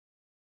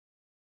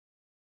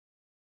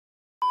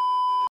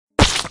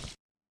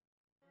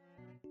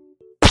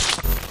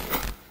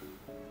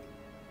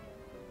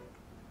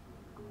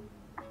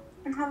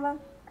Hello?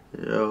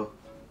 Yo.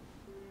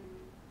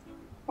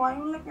 Why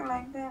you looking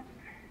like that?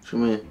 What you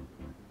mean?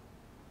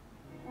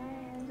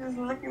 Just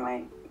looking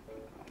like...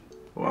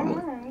 Well, you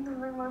just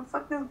looking like,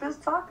 fuck this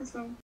bitch talking to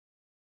me.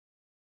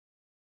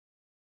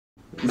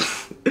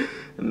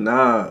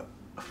 Nah.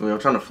 For me, I'm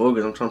trying to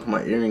focus. I'm trying to put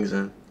my earrings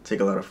in.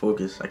 Take a lot of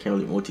focus. I can't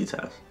really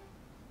multitask.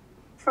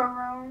 For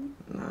real?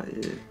 Nah,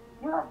 yeah.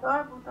 You're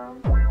adorable though.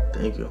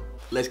 Thank you.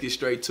 Let's get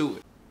straight to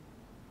it.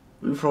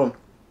 Where you from?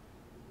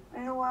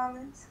 New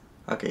Orleans.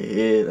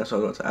 Okay, yeah, that's what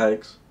I was about to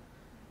ask.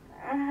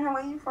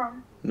 Where you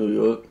from? New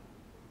York.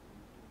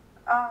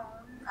 I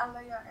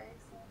love your accent.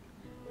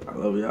 I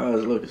love y'all.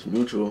 Look, it's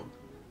mutual.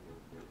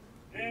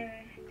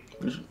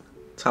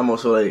 Time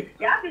also like.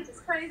 Y'all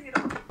bitches crazy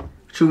though.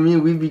 What you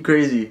mean we be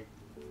crazy?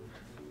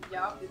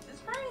 Y'all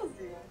bitches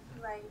crazy.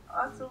 Like,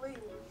 utterly.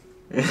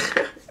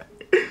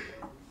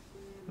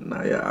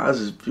 Nah, your eyes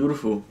is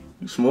beautiful.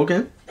 You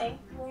smoking? Thank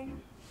you.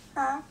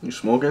 Huh? You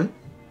smoking?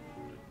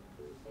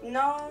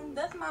 No,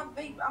 that's my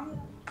vape. I'm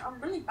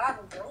really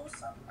about to roll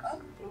something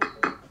up.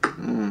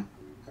 Mm.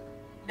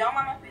 Don't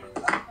mind my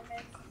face.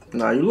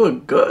 Nah, you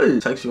look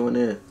good. Text you on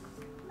there.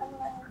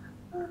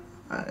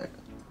 Alright.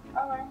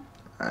 Alright.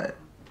 Alright.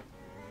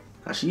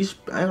 Now she's,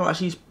 I ain't gonna lie,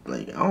 she's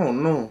like, I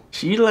don't know.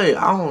 She like,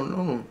 I don't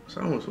know.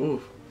 Sounds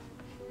oof.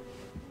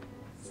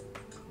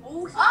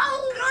 Oh,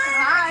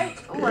 hi.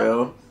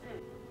 Yo.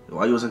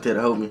 Why you wasn't there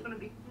to help me?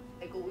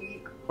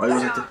 Why you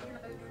wasn't there?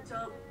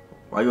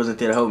 Why you wasn't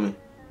there to help me?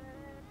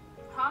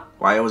 Huh?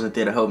 Why you wasn't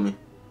there to help me?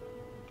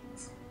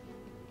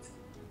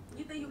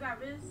 You think you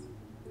got Rizz?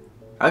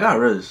 I got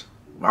Rizz.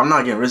 I'm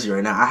not getting Rizzy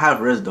right now. I have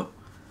Rizz though.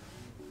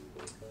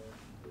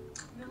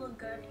 You look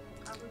good.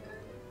 I look good.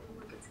 We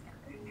look good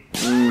together.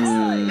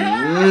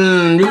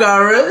 You got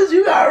Rizz?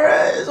 You got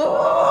Rizz?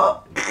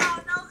 Oh.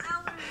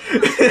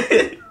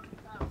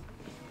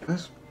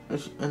 That's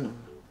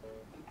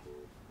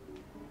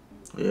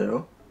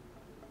yeah.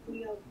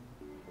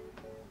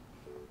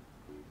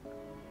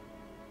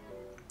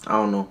 I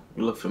don't know.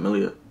 You look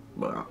familiar,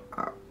 but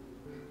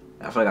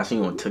I feel like I seen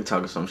you on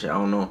TikTok or some shit. I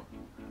don't know.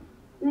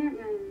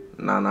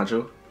 Nah, not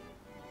you.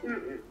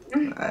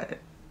 Alright.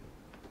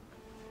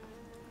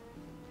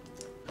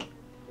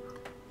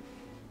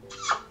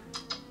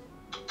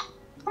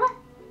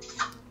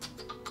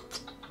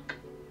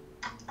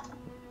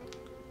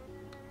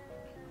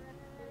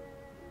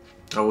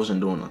 I wasn't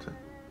doing nothing.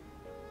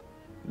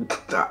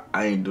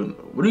 I ain't doing.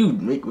 What do you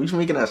make? What you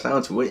making that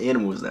sound to? What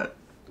animal is that?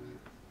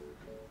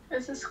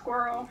 It's a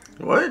squirrel.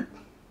 What? You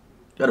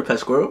got a pet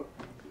squirrel?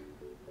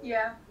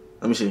 Yeah.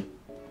 Let me see.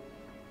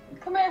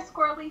 Come here,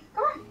 squirrely.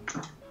 Come on.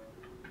 Come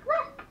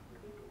here.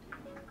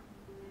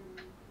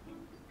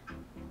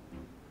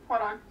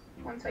 Hold on.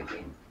 1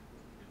 second.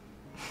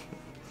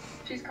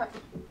 She's coming.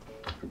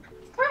 Come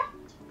here.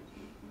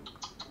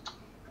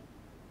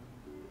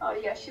 Oh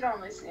yeah, she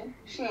don't listen.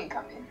 She ain't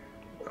coming.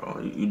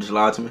 Oh, you just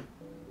lied to me?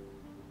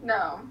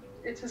 No,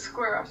 it's a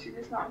squirrel. She's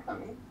just not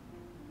coming.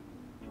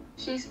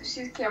 She's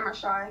camera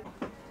shy.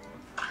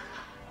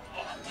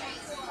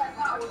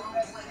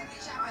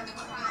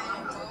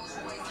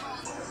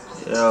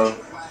 Yo.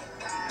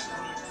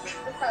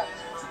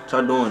 What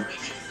y'all doing?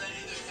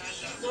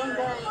 Doing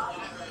good.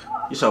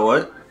 You said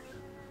what?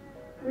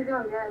 You're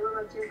doing good.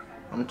 What about you?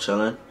 I'm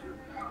chilling.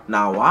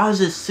 Now, why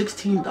is it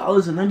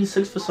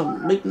 $16.96 for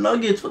some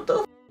McNuggets? What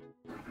the?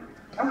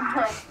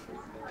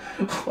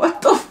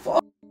 What the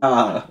fuck?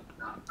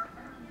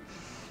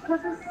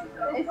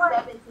 It's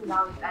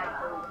 $17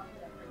 actually.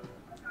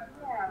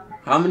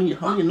 How many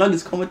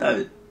nuggets come with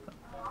that?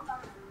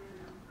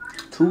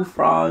 2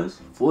 fries,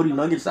 40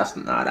 nuggets.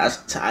 That's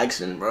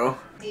taxing, bro.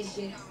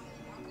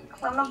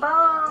 From the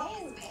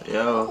bone.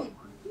 Yo.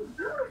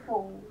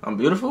 Beautiful. I'm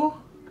beautiful?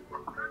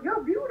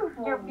 You're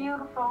beautiful. You're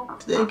beautiful.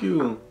 Thank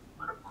you.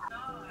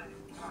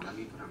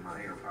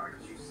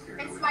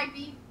 It's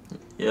Swipey.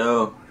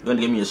 Yo, you gonna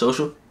give me your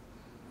social?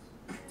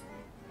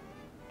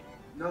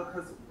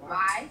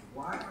 Why?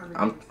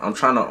 I'm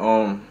trying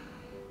to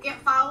Get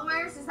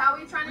followers? Is that what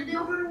you're trying to do?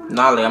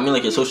 nah, like I mean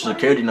like your social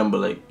security number,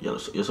 like your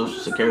social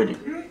security.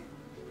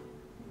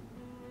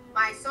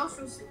 My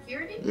social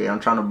security? Yeah,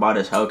 I'm trying to buy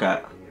this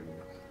Hellcat.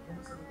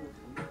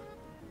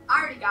 I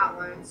already got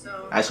one, so.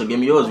 Alright, so give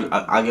me yours.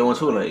 I'll get one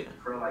too. Like,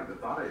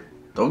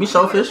 don't be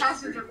selfish.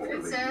 Passenger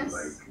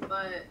princess,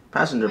 but.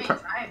 Passenger.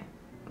 What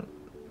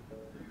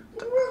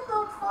the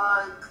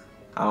fuck?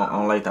 I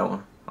don't like that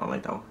one. I don't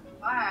like that one.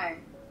 Why?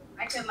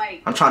 I could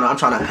like. I'm trying to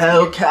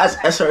Hellcat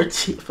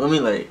SRT. Feel me,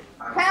 like.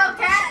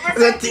 Hellcat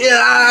SRT.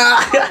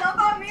 Yeah.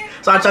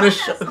 So I try to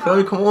feel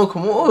me. Come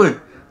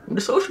on. I'm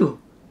the social.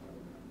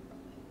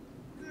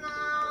 No,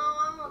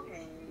 I'm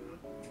okay.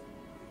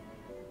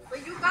 But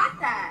you got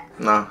that.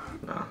 Nah.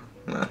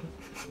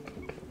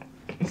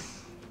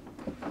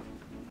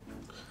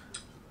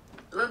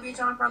 Look, you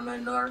trying from the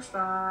north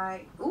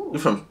side. Ooh. You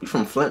from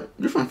Flint?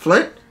 You from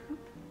Flint?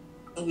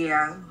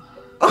 Yeah.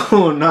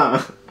 Oh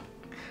nah.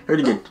 I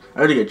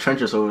heard to get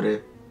trenches over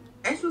there.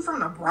 Ain't you from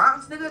the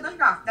Bronx, nigga? They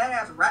got fat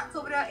ass rats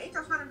over there. Ain't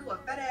you trying to do a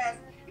fat ass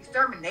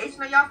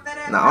extermination of y'all fat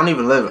ass. Nah, I don't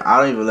even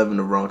live in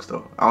the Bronx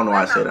though. I don't know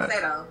why I say that.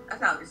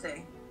 That's not what you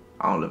say.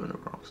 I don't live in the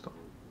Bronx though.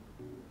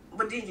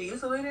 But did you used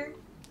to live there?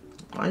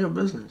 Mind your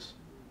business.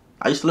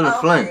 I used to live in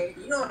Flint. Okay.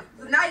 You know,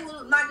 now you want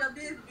to mind your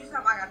business. You talking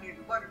about I got near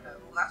the water though.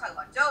 When I talk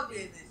about your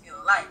business, you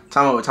don't like.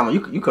 Time out.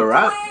 You could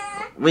rap?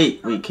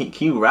 Wait. Can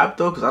you rap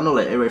though? Cause I know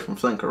like everybody from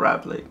Flint could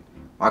rap. Like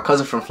my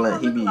cousin from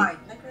Flint,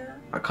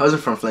 my cousin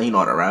from Flint, he know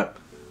how to rap.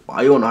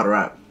 Why you don't know how to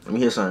rap? Let me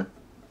hear something.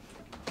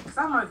 Cause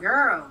I'm a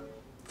girl.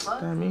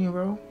 What that mean,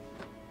 bro?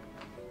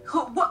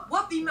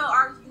 What female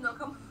artist you know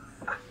come?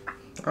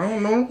 I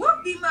don't know.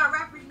 What female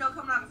rapper you know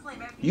coming out of Flint,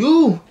 baby?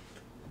 You.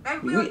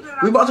 Baby,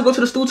 we about to go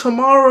to the stool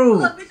tomorrow.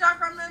 Look, bitch, I'm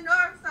from the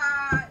north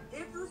side.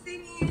 If you see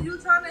me and you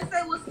trying to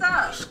say what's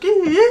up.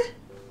 Ski.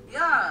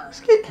 Yeah.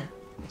 Ski.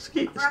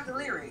 I forgot the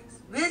lyrics.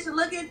 Bitch,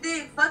 look at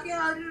this. Fucking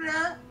hold it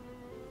up.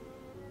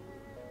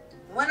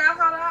 When I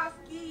holler out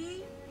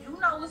ski, you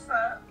know what's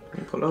up. Let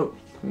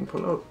me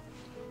pull up.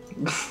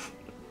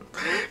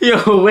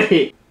 Yo,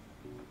 wait.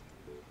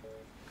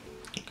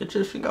 Get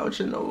your finger out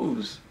your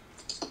nose.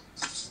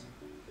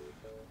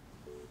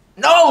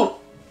 No!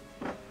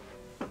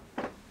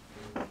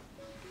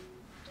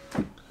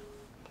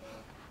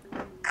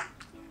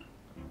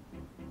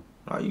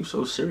 Why are you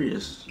so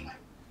serious?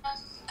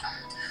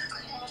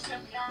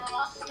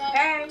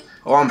 Hey.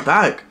 Oh, I'm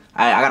back.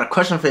 I got a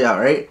question for y'all,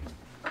 right?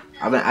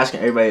 I've been asking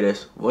everybody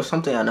this. What's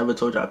something I never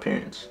told y'all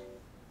parents?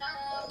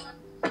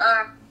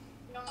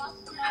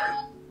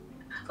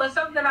 What's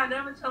something I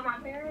never told my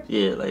parents?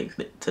 Yeah, like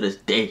to this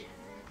day.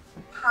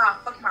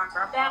 Fuck my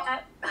grandpa.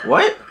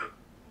 What?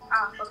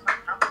 Fuck my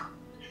grandpa.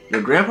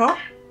 Your grandpa?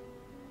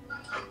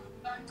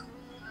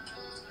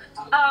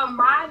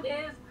 Mine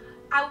is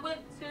I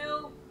went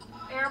to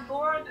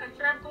Airborne, a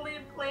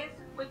trampoline place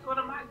with one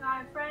of my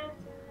guy friends,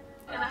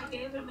 and I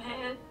gave him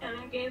head, and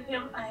I gave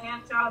him a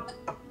hand job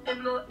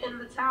in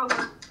the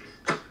tower.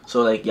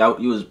 So like y'all,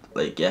 you was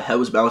like your head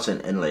was bouncing,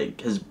 and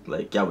like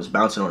y'all was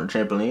bouncing on a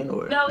trampoline,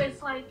 or? No,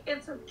 it's a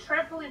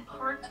trampoline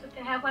park, but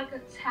they have like a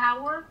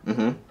tower.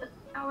 Mhm. The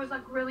tower's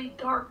like really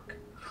dark.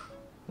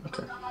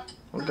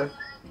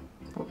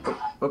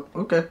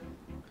 Okay.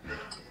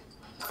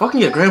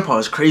 Fucking your grandpa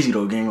is crazy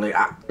though, gang. Like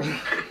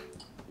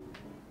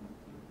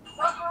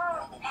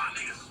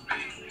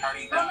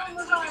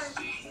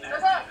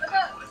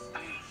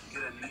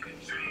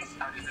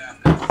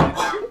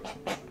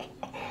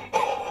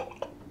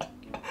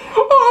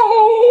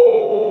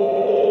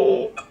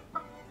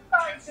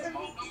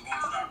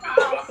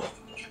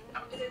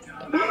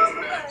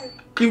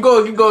Keep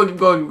going.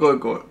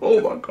 Oh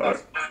my god.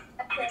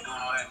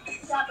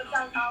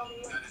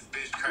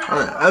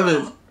 I'm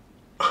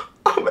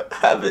in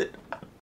heaven.